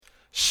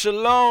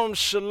Shalom,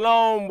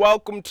 shalom.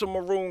 Welcome to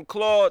Maroon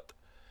Cloth.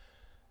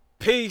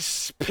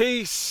 Peace,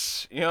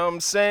 peace. You know what I'm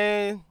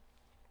saying?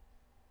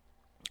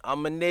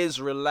 I'm an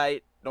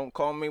Israelite. Don't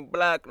call me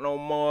black no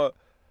more.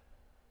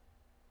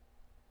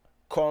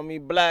 Call me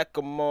black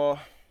or more.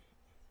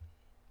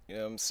 You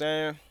know what I'm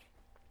saying?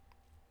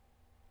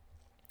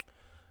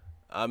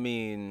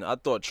 I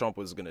thought Trump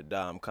was gonna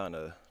die. I'm kind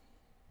of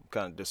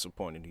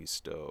disappointed he's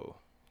still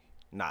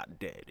not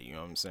dead. You know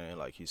what I'm saying?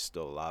 Like he's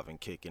still alive and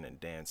kicking and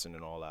dancing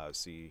and all I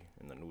see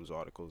in the news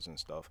articles and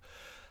stuff.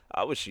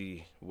 I wish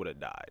he would have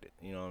died.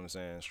 You know what I'm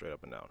saying? Straight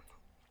up and down.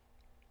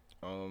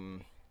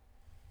 Um,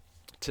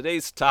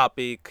 Today's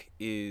topic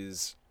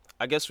is,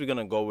 I guess we're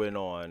gonna go in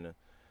on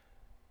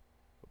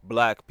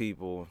black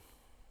people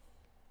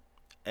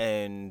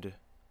and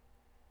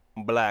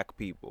black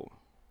people.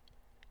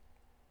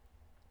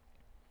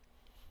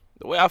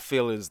 The way I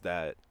feel is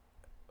that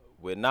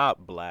we're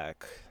not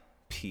black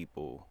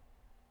people.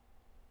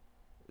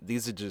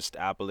 These are just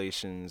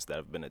appellations that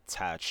have been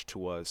attached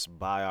to us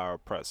by our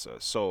oppressor.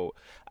 So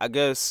I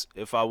guess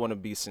if I want to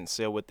be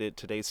sincere with it,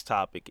 today's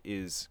topic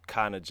is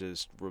kind of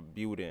just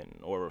refuting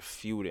or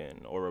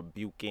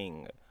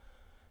rebuking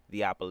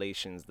the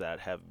appellations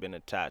that have been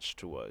attached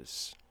to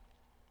us,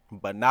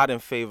 but not in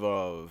favor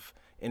of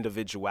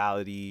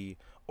individuality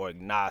or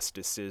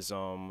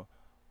agnosticism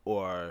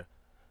or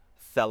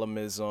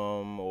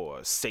Thelimism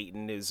or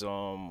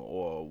Satanism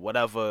or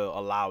whatever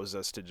allows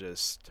us to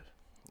just,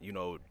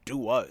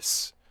 do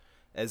us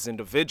as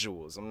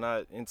individuals. I'm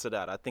not into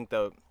that. I think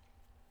that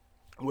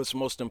what's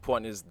most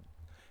important is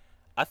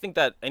I think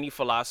that any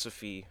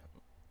philosophy,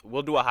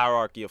 we'll do a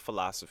hierarchy of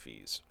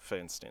philosophies, for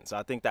instance.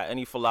 I think that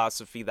any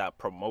philosophy that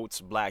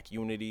promotes black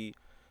unity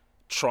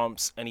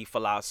trumps any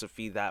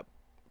philosophy that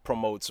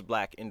promotes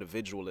black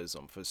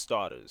individualism, for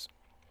starters.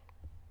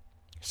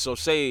 So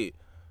say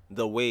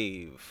the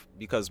wave,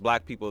 because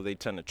black people they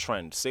tend to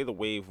trend. Say the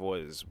wave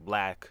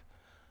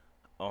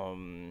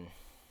um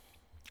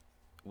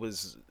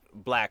was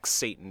black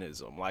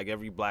Satanism. Like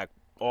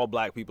all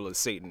black people are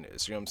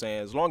Satanists. You know what I'm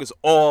saying? As long as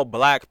all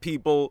black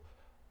people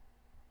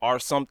are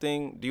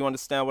something, do you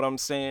understand what I'm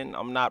saying?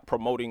 I'm not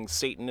promoting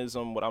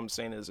Satanism. What I'm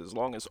saying is as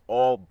long as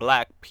all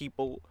black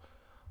people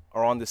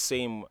are on the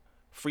same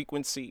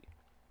frequency,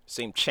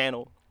 same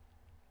channel,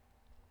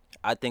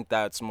 I think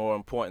that's more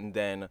important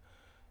than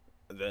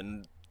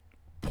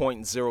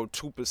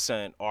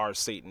 0.02% are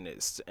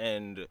Satanists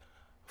and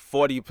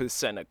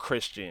 40% are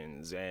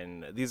Christians,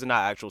 and these are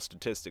not actual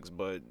statistics,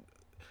 but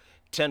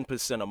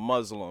 10% are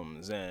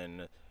Muslims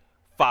and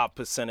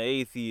 5% are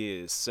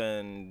atheists,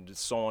 and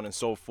so on and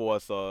so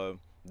forth.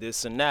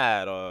 This and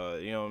that,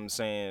 you know what I'm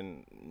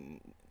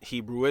saying?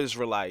 Hebrew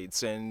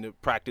Israelites and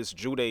practice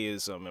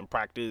Judaism and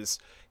practice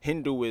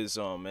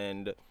Hinduism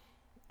and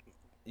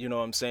you know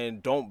what I'm saying,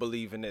 don't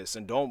believe in this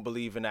and don't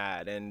believe in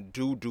that and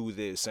do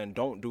this and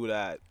don't do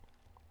that.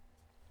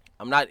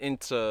 I'm not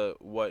into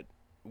what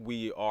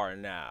we are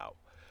now.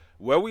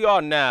 Where we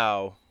are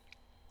now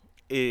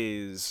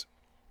is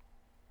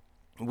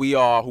we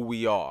are who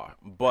we are,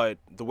 but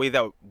the way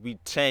that we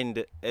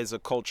tend as a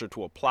culture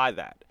to apply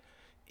that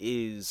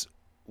is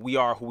we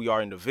are who we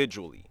are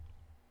individually.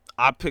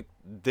 I pick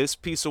this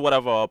piece of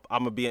whatever up, I'm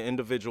gonna be an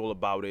individual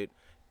about it,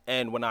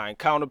 and when I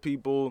encounter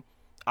people,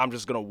 I'm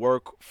just gonna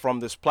work from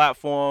this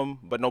platform,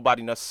 but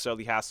nobody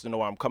necessarily has to know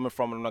where I'm coming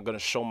from. I'm not gonna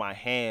show my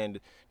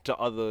hand to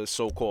other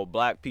so-called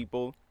black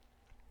people,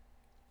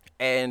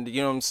 and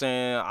you know what I'm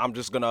saying, I'm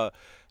just gonna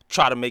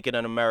try to make it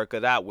in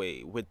America that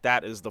way, with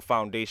that as the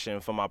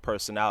foundation for my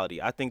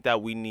personality. I think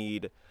that we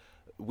need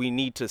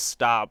to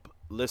stop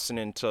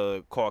listening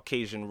to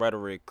Caucasian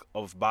rhetoric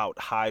about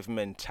hive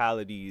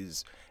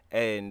mentalities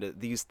and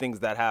these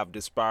things that have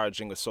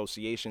disparaging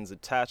associations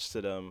attached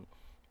to them,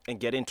 and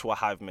get into a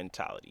hive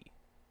mentality,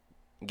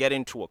 get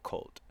into a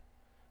cult.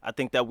 I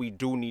think that we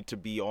do need to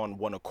be on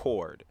one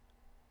accord.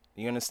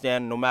 You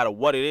understand? No matter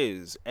what it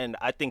is. And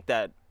I think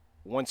that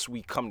once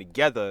we come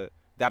together,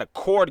 that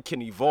accord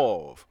can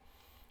evolve,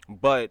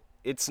 but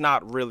it's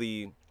not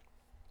really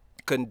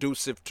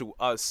conducive to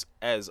us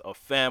as a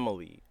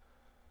family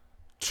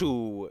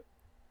to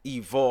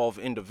evolve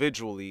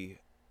individually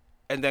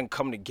and then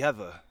come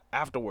together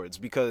afterwards,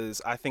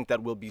 because I think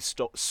that we'll be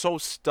so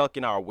stuck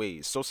in our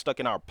ways, so stuck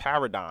in our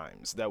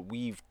paradigms that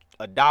we've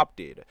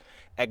adopted.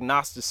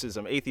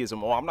 Agnosticism,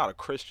 atheism. Oh, I'm not a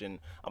Christian.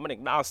 I'm an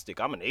agnostic.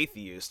 I'm an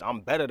atheist.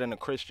 I'm better than a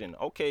Christian.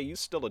 Okay, you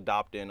still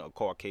adopting a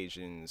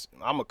Caucasians.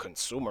 I'm a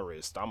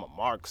consumerist. I'm a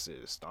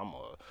Marxist. I'm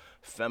a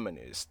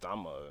feminist.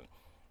 I'm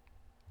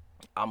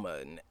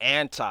an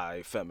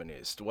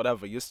anti-feminist,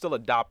 whatever. You're still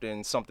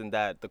adopting something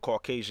that the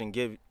Caucasian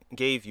gave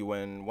you.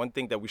 And one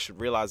thing that we should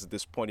realize at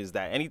this point is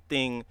that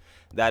anything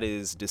that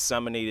is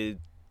disseminated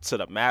to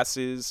the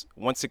masses,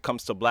 once it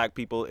comes to black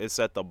people, it's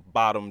at the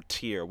bottom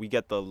tier. We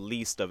get the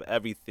least of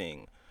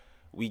everything.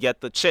 We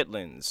get the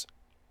chitlins,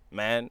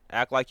 man.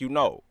 Act like you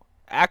know.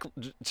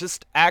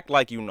 Just act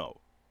like you know.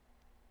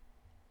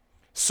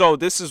 So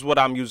this is what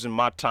I'm using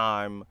my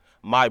time,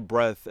 my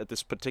breath at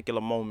this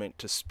particular moment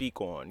to speak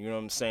on. You know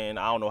what I'm saying?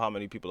 I don't know how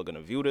many people are going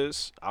to view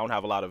this. I don't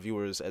have a lot of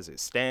viewers as it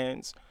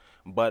stands,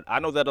 but I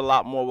know that a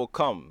lot more will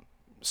come.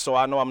 So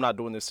I know I'm not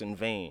doing this in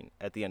vain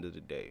at the end of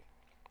the day.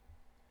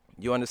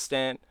 You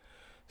understand?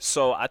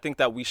 So I think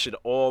that we should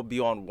all be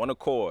on one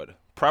accord,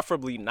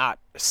 preferably not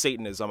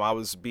Satanism. I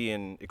was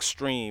being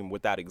extreme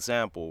with that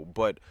example,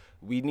 but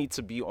we need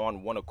to be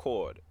on one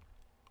accord.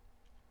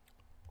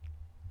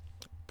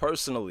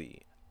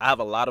 Personally, I have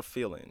a lot of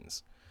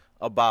feelings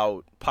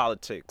about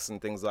politics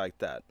and things like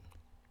that.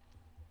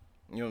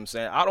 You know what I'm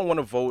saying? I don't want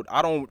to vote.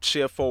 I don't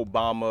cheer for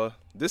Obama.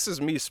 This is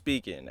me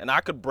speaking, and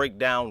I could break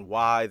down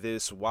why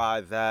this,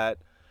 why that,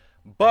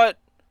 but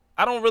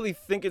I don't really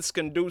think it's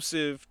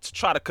conducive to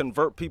try to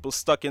convert people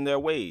stuck in their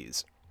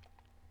ways.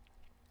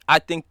 I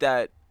think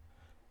that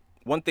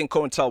one thing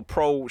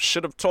COINTELPRO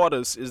should have taught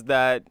us is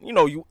that,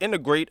 you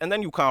integrate and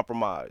then you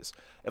compromise.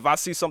 If I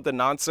see something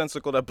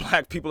nonsensical that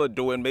black people are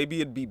doing,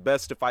 maybe it'd be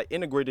best if I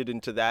integrated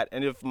into that.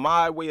 And if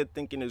my way of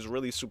thinking is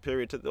really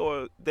superior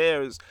to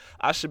theirs,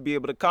 I should be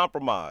able to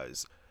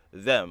compromise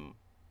them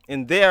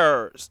in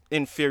their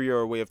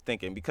inferior way of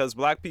thinking. Because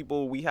black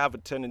people, we have a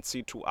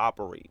tendency to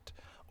operate,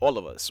 all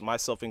of us,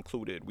 myself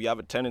included, we have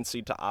a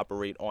tendency to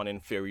operate on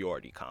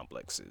inferiority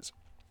complexes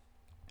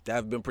that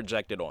have been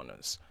projected on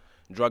us.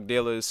 Drug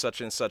dealers,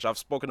 such and such. I've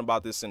spoken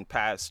about this in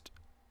past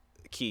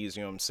keys,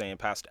 you know what I'm saying,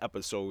 past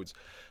episodes.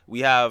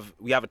 We have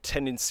a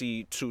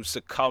tendency to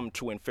succumb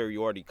to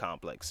inferiority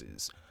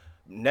complexes,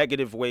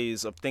 negative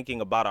ways of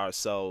thinking about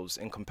ourselves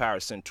in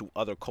comparison to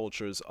other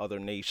cultures, other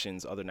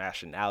nations, other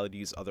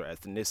nationalities, other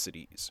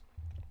ethnicities.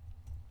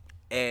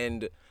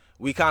 And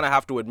we kind of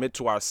have to admit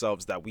to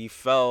ourselves that we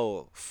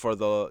fell for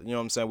the, you know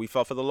what I'm saying, we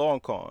fell for the long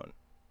con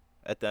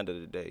at the end of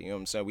the day. You know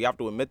what I'm saying? We have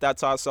to admit that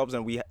to ourselves,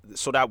 and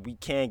so that we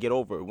can get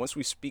over it. Once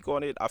we speak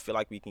on it, I feel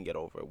like we can get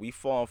over it. We've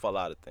fallen for a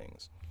lot of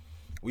things.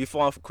 We've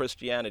fallen for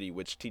Christianity,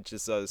 which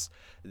teaches us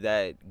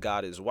that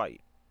God is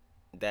white,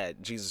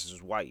 that Jesus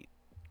is white.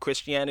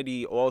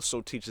 Christianity also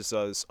teaches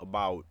us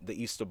about the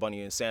Easter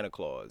Bunny and Santa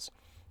Claus.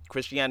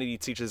 Christianity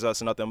teaches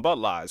us nothing but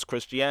lies.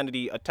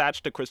 Christianity,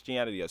 attached to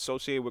Christianity,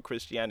 associated with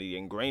Christianity,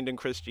 ingrained in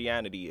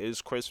Christianity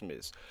is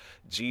Christmas.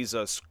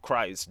 Jesus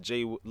Christ.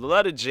 The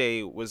letter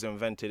J was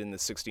invented in the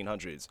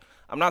 1600s.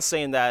 I'm not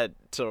saying that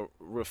to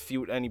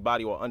refute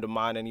anybody or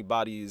undermine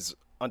anybody's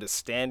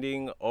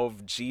understanding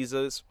of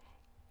Jesus,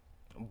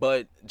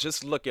 but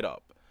just look it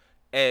up,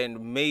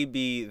 and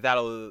maybe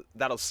that'll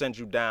send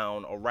you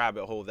down a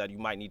rabbit hole that you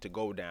might need to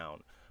go down.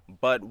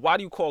 But why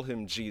do you call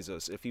him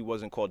Jesus if he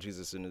wasn't called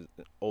Jesus in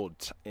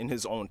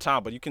his own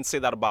time? But you can say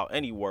that about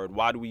any word.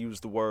 Why do we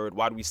use the word?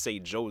 Why do we say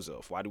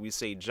Joseph? Why do we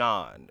say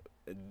John?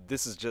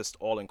 This is just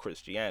all in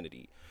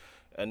Christianity,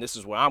 and this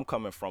is where I'm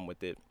coming from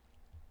with it.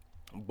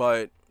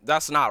 But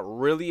that's not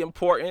really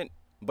important,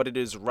 but it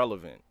is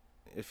relevant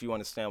if you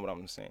understand what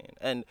I'm saying.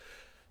 And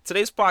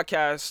today's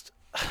podcast,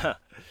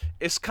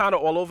 it's kind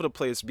of all over the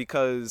place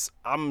because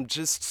I'm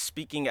just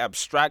speaking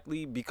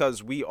abstractly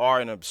because we are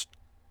an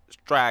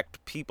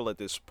abstract people at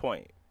this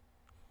point.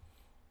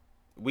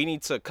 We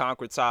need to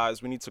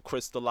concretize, we need to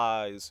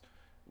crystallize,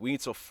 we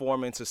need to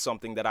form into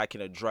something that I can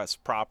address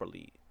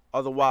properly.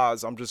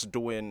 Otherwise, I'm just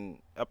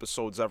doing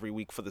episodes every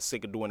week for the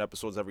sake of doing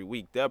episodes every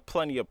week. There are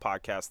plenty of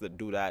podcasts that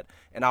do that,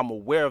 and I'm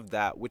aware of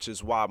that, which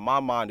is why my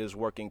mind is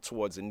working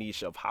towards a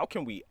niche of how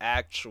can we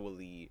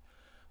actually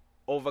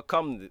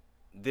overcome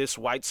this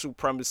white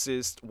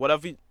supremacist,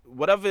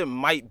 whatever it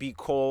might be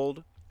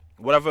called,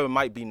 whatever it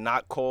might be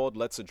not called,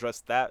 let's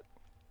address that.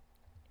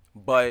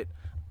 But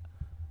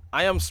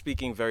I am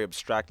speaking very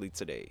abstractly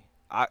today.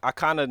 I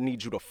kind of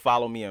need you to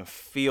follow me and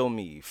feel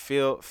me.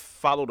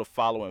 Follow the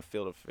follow and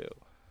feel the feel.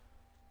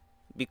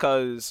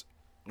 Because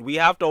we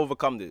have to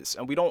overcome this,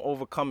 and we don't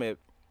overcome it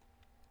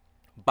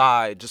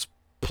by just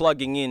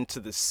plugging into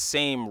the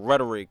same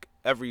rhetoric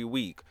every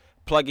week,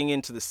 plugging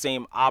into the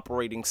same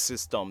operating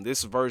system.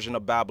 This version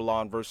of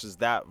Babylon versus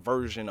that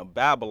version of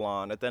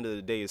Babylon, at the end of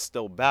the day, is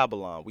still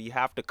Babylon. We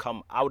have to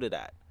come out of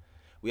that.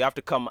 We have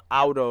to come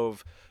out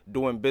of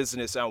doing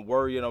business and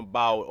worrying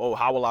about, oh,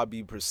 how will I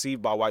be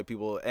perceived by white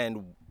people?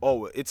 And,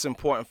 oh, it's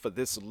important for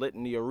this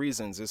litany of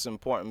reasons. It's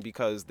important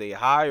because they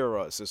hire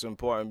us. It's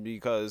important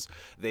because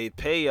they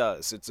pay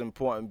us. It's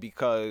important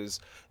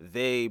because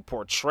they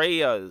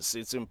portray us.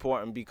 It's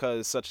important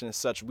because such and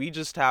such. We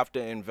just have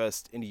to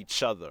invest in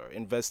each other,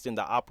 invest in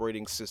the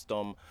operating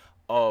system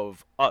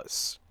of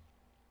us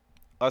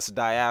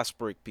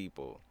diasporic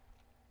people,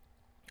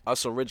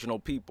 us original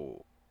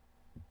people,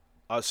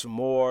 us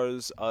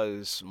Moors,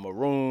 us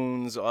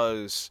Maroons,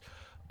 us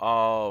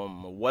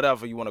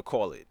whatever you want to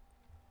call it.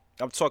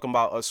 I'm talking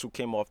about us who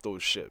came off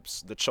those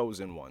ships, the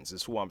chosen ones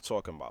is who I'm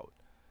talking about.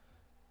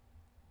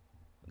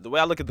 The way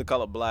I look at the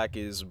color black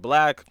is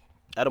black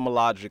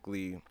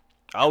etymologically.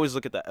 I always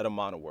look at the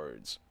etymon of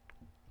words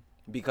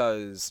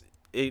because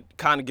it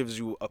kind of gives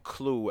you a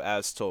clue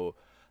as to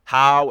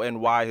how and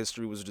why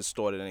history was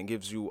distorted, and it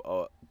gives you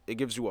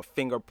a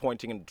finger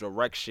pointing in the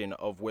direction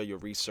of where your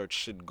research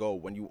should go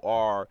when you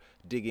are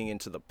digging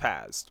into the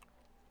past.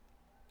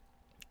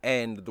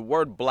 And the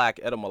word black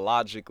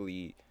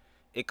etymologically,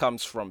 it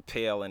comes from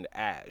pale and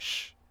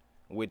ash,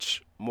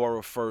 which more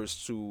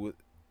refers to,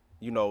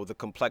 the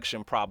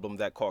complexion problem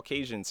that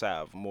Caucasians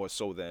have more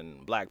so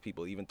than black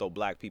people, even though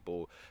black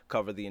people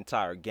cover the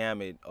entire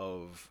gamut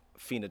of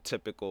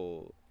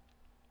phenotypical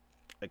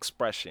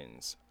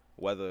expressions,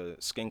 whether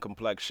skin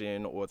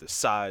complexion or the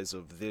size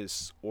of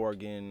this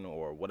organ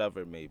or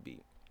whatever it may be,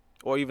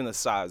 or even the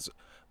size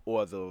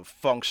or the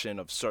function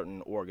of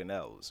certain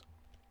organelles.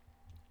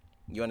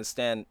 You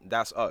understand?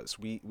 That's us.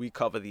 We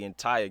cover the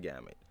entire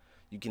gamut.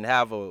 You can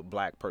have a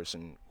black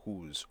person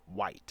who's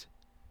white,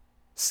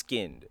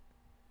 skinned,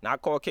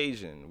 not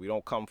Caucasian. We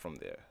don't come from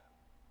there.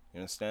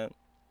 You understand?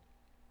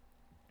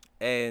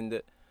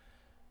 And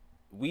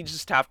we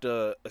just have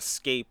to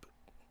escape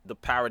the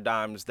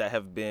paradigms that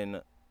have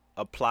been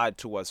applied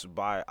to us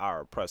by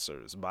our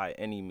oppressors by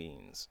any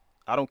means.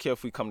 I don't care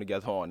if we come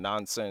together on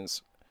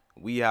nonsense.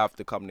 We have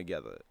to come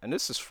together. And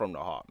this is from the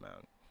heart,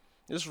 man.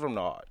 This is from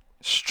the heart.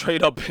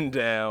 Straight up and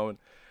down.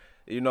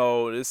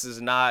 This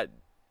is not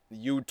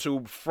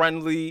YouTube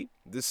friendly.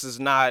 This is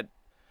not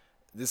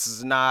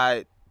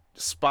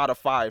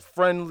Spotify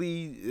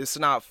friendly. It's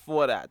not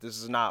for that. This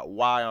is not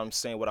why I'm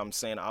saying what I'm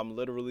saying. I'm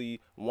literally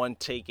one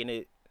taking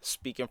it,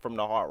 speaking from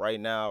the heart right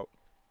now.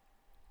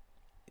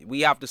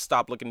 We have to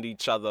stop looking at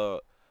each other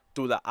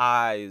through the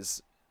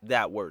eyes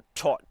that were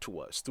taught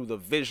to us, through the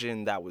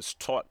vision that was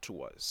taught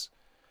to us.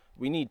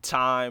 We need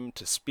time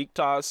to speak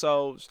to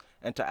ourselves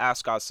and to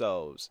ask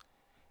ourselves,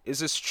 is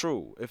this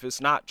true? If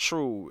it's not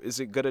true, is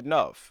it good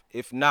enough?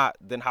 If not,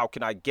 then how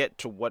can I get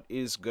to what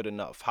is good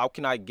enough? How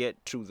can I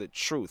get to the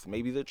truth?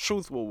 Maybe the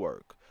truth will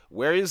work.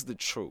 Where is the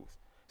truth?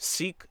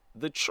 Seek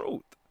the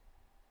truth.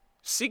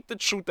 Seek the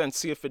truth and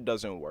see if it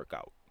doesn't work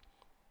out.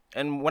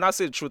 And when I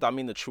say the truth, I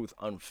mean the truth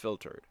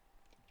unfiltered.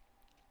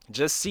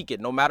 Just seek it.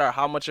 No matter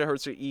how much it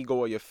hurts your ego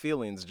or your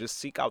feelings, just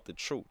seek out the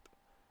truth.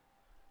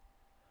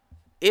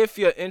 If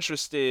you're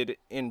interested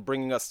in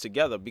bringing us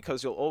together,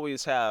 because you'll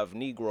always have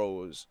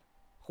Negroes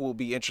who will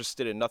be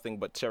interested in nothing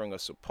but tearing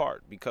us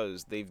apart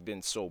because they've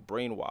been so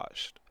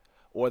brainwashed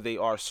or they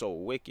are so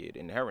wicked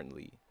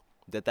inherently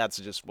that that's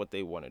just what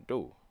they want to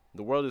do.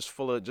 The world is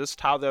full of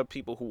just how there are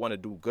people who want to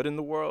do good in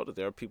the world,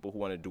 there are people who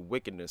want to do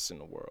wickedness in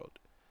the world.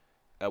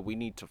 We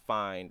need to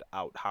find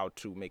out how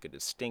to make a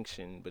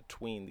distinction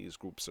between these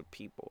groups of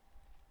people.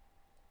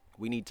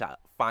 We need to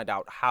find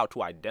out how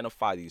to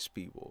identify these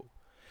people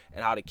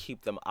and how to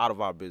keep them out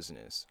of our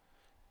business.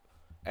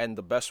 And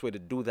the best way to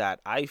do that,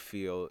 I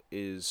feel,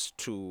 is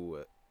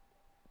to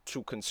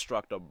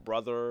construct a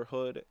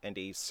brotherhood and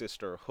a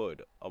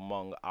sisterhood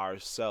among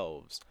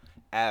ourselves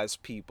as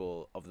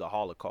people of the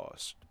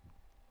Holocaust,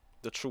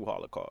 the true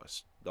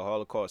Holocaust, the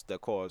Holocaust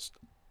that caused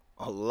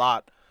a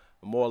lot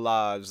more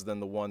lives than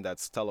the one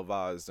that's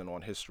televised and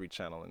on History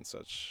Channel and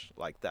such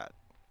like that.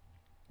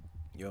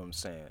 You know what I'm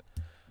saying?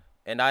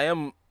 And I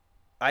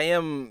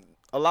am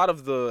a lot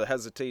of the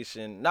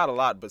hesitation, not a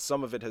lot, but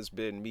some of it has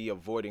been me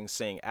avoiding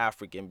saying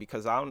African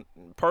because I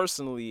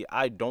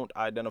don't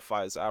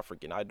identify as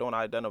African. I don't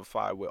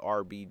identify with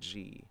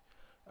RBG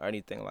or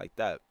anything like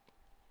that.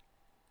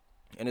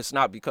 And it's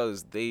not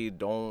because they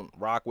don't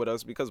rock with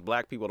us, because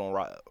black people don't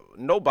rock.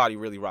 Nobody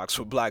really rocks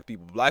with black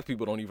people. Black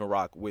people don't even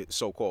rock with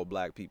so-called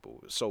black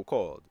people.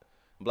 So-called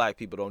black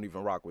people don't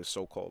even rock with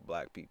so-called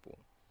black people.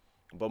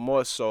 But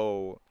more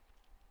so,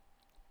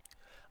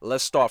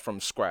 let's start from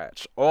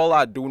scratch. All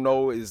I do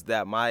know is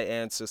that my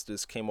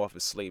ancestors came off a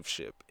slave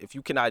ship. If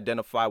you can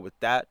identify with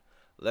that,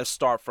 let's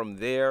start from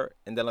there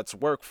and then let's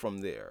work from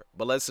there.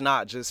 But let's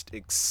not just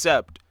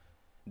accept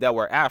that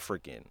we're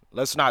African.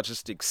 Let's not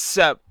just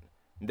accept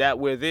that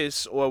we're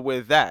this or we're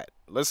that.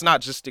 Let's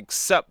not just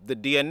accept the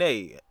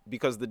DNA,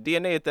 because the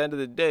DNA at the end of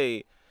the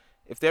day,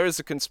 if there is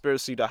a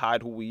conspiracy to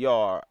hide who we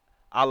are,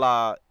 a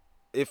la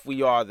if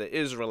we are the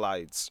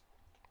Israelites,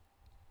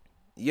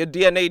 your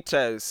DNA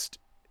test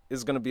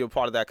is going to be a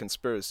part of that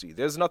conspiracy.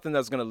 There's nothing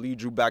that's going to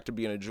lead you back to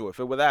being a Jew. If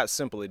it were that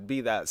simple, it'd be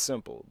that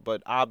simple.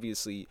 But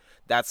obviously,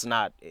 that's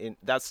not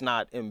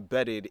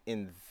embedded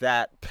in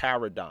that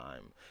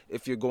paradigm.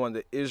 If you're going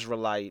the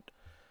Israelite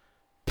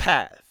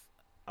path,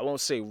 I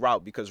won't say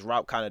route because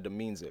route kind of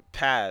demeans it.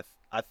 Path,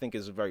 I think,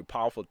 is a very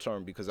powerful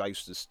term because I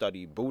used to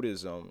study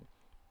Buddhism,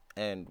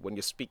 and when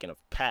you're speaking of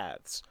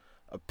paths,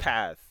 a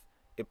path,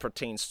 it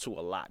pertains to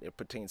a lot. It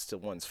pertains to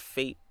one's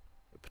fate.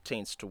 It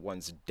pertains to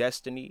one's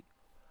destiny,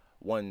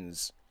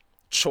 one's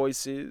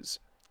choices,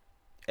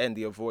 and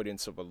the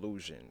avoidance of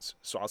illusions.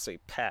 So I'll say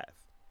path.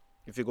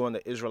 If you're going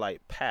the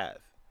Israelite path.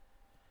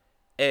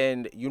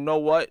 And you know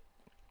what?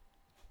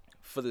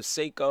 For the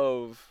sake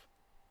of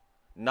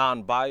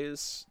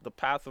non-bias, the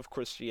path of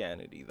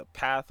Christianity, the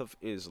path of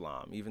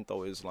Islam, even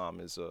though Islam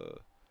is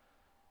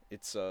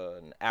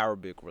an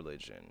Arabic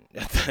religion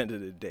at the end of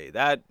the day.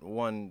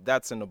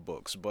 That's in the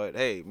books. But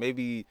hey,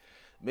 maybe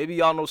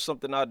y'all know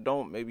something I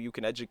don't. Maybe you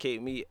can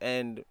educate me,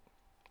 and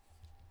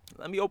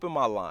let me open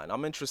my line.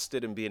 I'm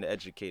interested in being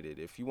educated.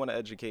 If you want to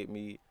educate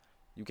me,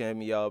 you can hit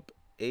me up,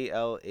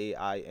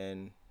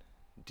 ALAINDORLEAN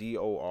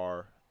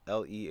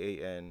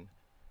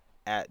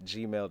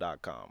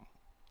 @gmail.com.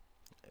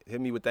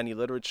 Hit me with any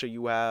literature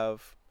you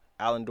have.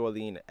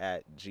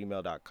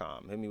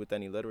 AlanDorleen@gmail.com. Hit me with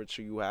any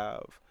literature you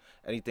have.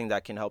 Anything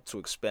that can help to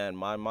expand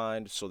my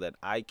mind so that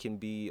I can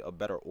be a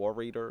better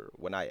orator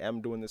when I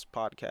am doing this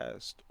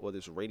podcast or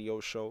this radio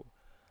show.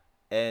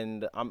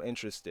 And I'm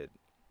interested.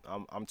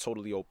 I'm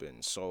totally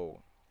open.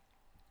 So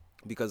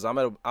because I'm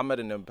at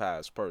an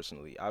impasse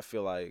personally. I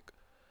feel like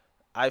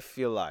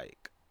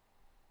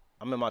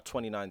I'm in my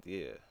 29th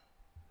year.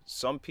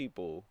 Some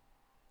people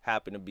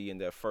happen to be in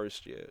their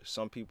first year.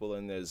 Some people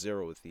in their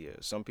 0th year.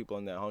 Some people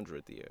in their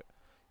 100th year.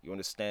 You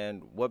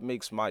understand what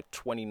makes my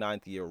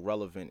 29th year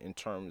relevant in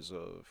terms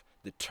of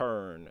the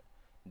turn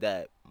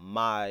that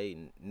my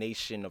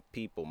nation of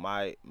people,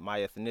 my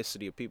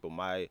ethnicity of people,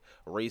 my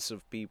race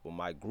of people,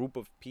 my group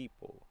of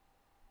people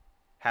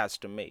has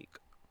to make.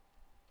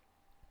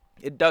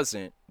 It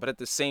doesn't, but at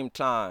the same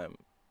time,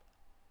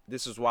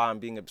 this is why I'm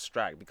being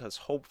abstract because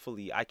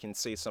hopefully I can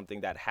say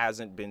something that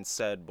hasn't been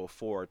said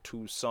before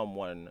to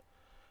someone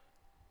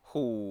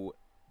who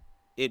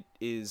it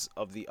is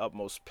of the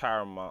utmost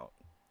paramount.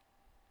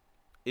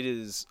 It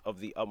is of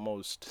the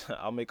utmost.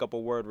 I'll make up a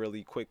word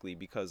really quickly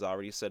because I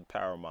already said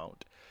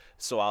paramount.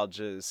 So I'll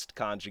just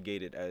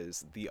conjugate it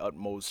as the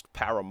utmost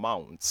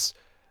paramounts.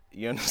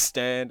 You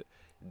understand?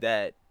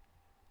 That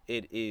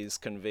it is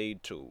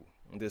conveyed to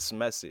this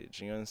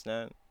message. You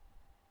understand?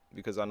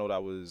 Because I know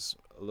that was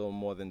a little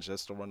more than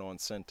just a run on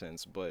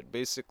sentence. But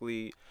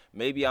basically,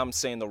 maybe I'm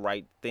saying the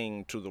right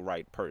thing to the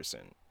right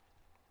person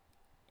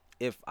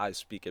if I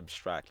speak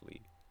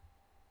abstractly.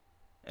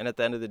 And at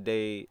the end of the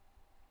day,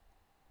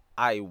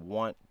 I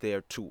want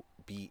there to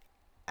be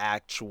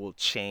actual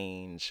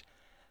change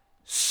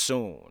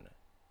soon,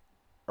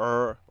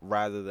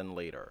 rather than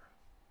later.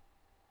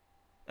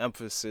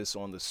 Emphasis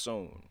on the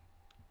soon.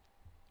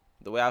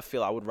 The way I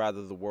feel, I would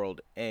rather the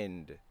world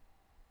end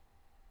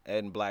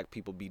and black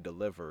people be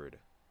delivered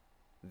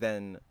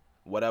than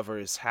whatever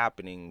is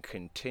happening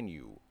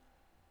continue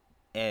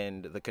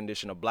and the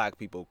condition of black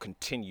people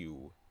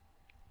continue,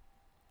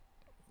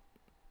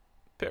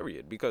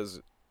 period.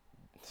 Because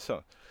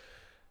so,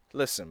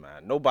 listen,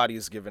 man,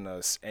 nobody's giving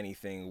us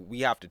anything.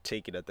 We have to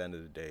take it at the end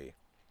of the day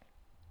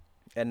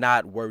and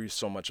not worry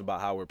so much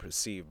about how we're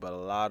perceived. But a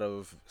lot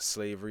of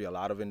slavery, a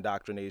lot of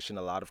indoctrination,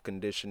 a lot of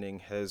conditioning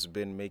has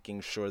been making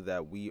sure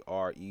that we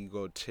are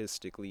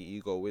egoistically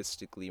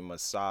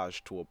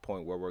massaged to a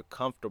point where we're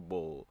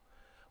comfortable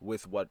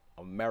with what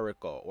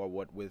America or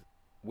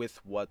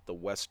with what the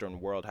Western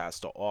world has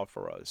to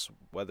offer us,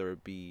 whether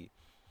it be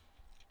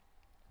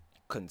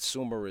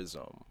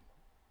consumerism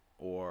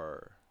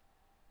or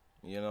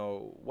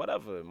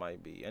whatever it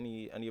might be,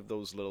 any of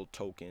those little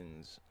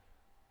tokens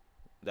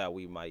that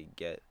we might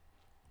get.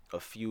 A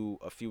few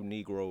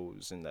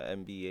Negroes in the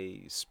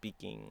NBA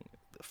speaking,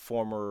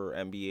 former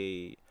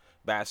NBA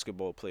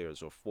basketball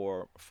players or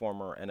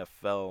former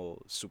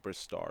NFL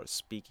superstars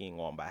speaking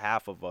on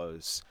behalf of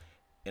us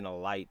in a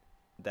light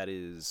that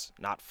is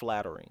not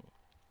flattering,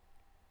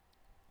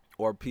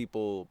 or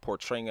people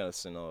portraying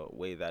us in a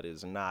way that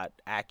is not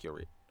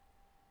accurate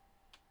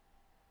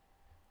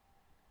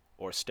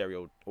or is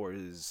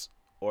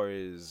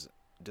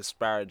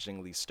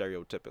disparagingly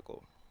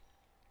stereotypical.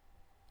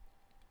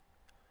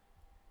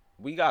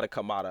 We got to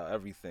come out of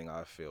everything.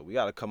 I feel we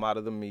got to come out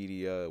of the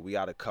media, we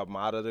got to come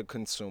out of the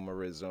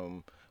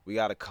consumerism, we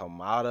got to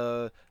come out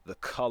of the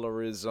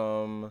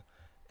colorism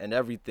and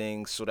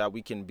everything so that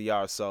we can be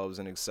ourselves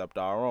and accept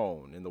our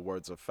own. In the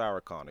words of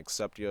Farrakhan,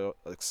 accept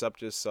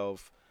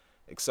yourself,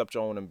 accept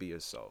your own and be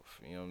yourself.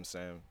 You know what I'm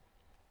saying?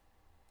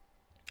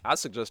 I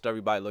suggest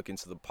everybody look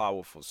into the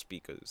powerful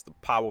speakers, the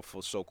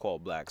powerful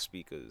so-called black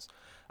speakers.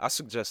 I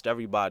suggest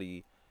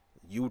everybody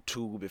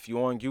YouTube. If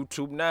you're on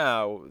YouTube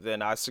now,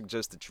 then I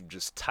suggest that you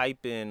just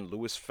type in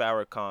Louis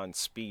Farrakhan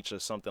speech or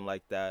something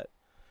like that.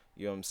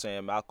 You know what I'm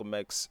saying? Malcolm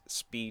X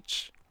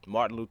speech,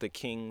 Martin Luther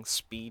King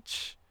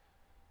speech.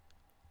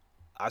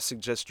 I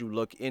suggest you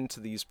look into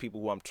these people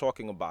who I'm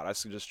talking about. I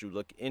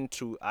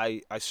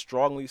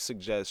strongly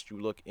suggest you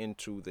look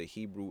into the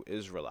Hebrew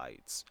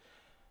Israelites.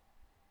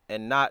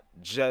 And not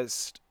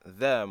just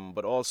them,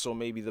 but also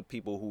maybe the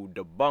people who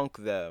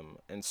debunk them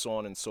and so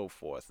on and so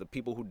forth. The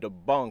people who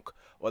debunk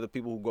or the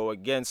people who go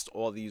against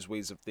all these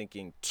ways of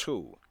thinking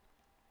too.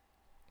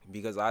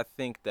 Because I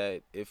think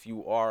that if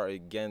you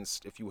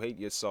hate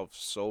yourself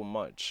so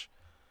much,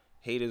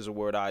 hate is a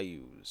word I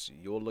use,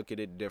 you'll look at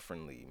it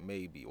differently,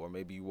 maybe, or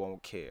maybe you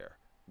won't care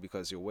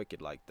because you're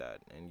wicked like that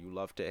and you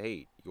love to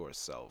hate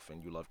yourself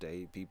and you love to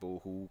hate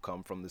people who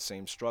come from the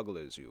same struggle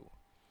as you.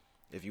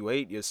 If you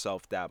hate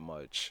yourself that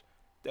much,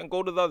 then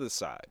go to the other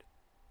side.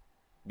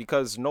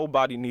 Because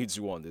nobody needs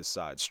you on this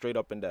side, straight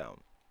up and down.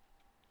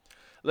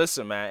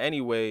 Listen, man,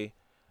 anyway,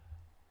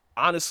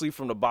 honestly,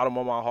 from the bottom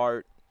of my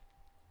heart,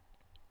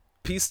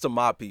 peace to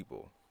my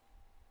people.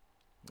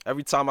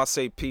 Every time I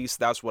say peace,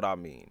 that's what I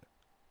mean.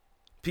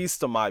 Peace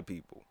to my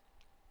people.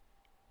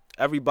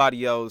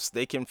 Everybody else,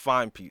 they can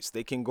find peace.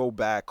 They can go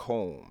back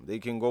home. They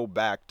can go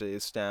back to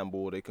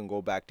Istanbul. They can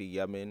go back to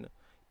Yemen,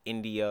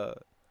 India.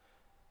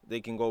 They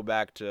can go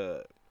back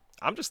to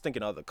I'm just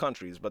thinking other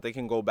countries, but they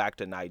can go back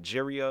to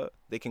Nigeria.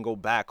 They can go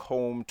back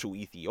home to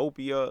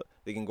Ethiopia.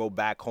 They can go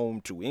back home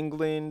to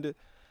England.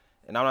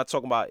 And I'm not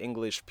talking about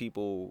English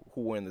people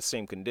who were in the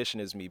same condition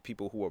as me,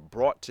 people who were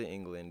brought to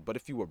England. But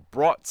if you were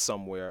brought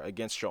somewhere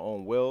against your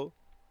own will,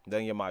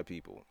 then you're my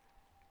people.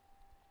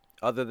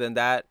 Other than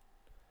that,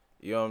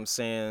 you know what I'm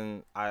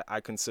saying? I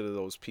consider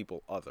those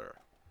people other.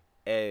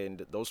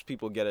 And those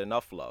people get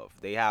enough love.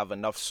 They have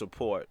enough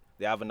support.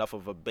 They have enough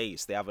of a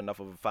base. They have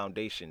enough of a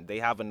foundation. They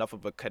have enough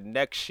of a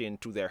connection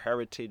to their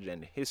heritage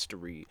and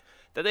history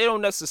that they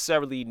don't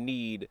necessarily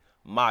need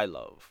my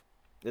love.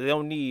 They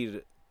don't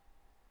need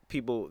they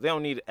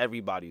don't need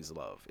everybody's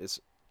love. It's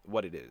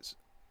what it is.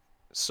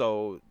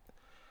 So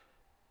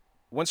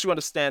once you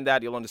understand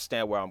that, you'll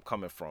understand where I'm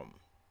coming from.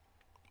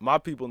 My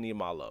people need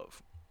my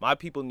love. My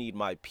people need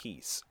my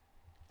peace.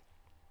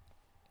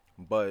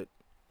 But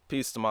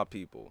peace to my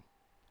people,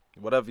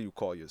 whatever you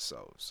call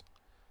yourselves.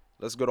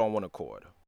 Let's get on one accord.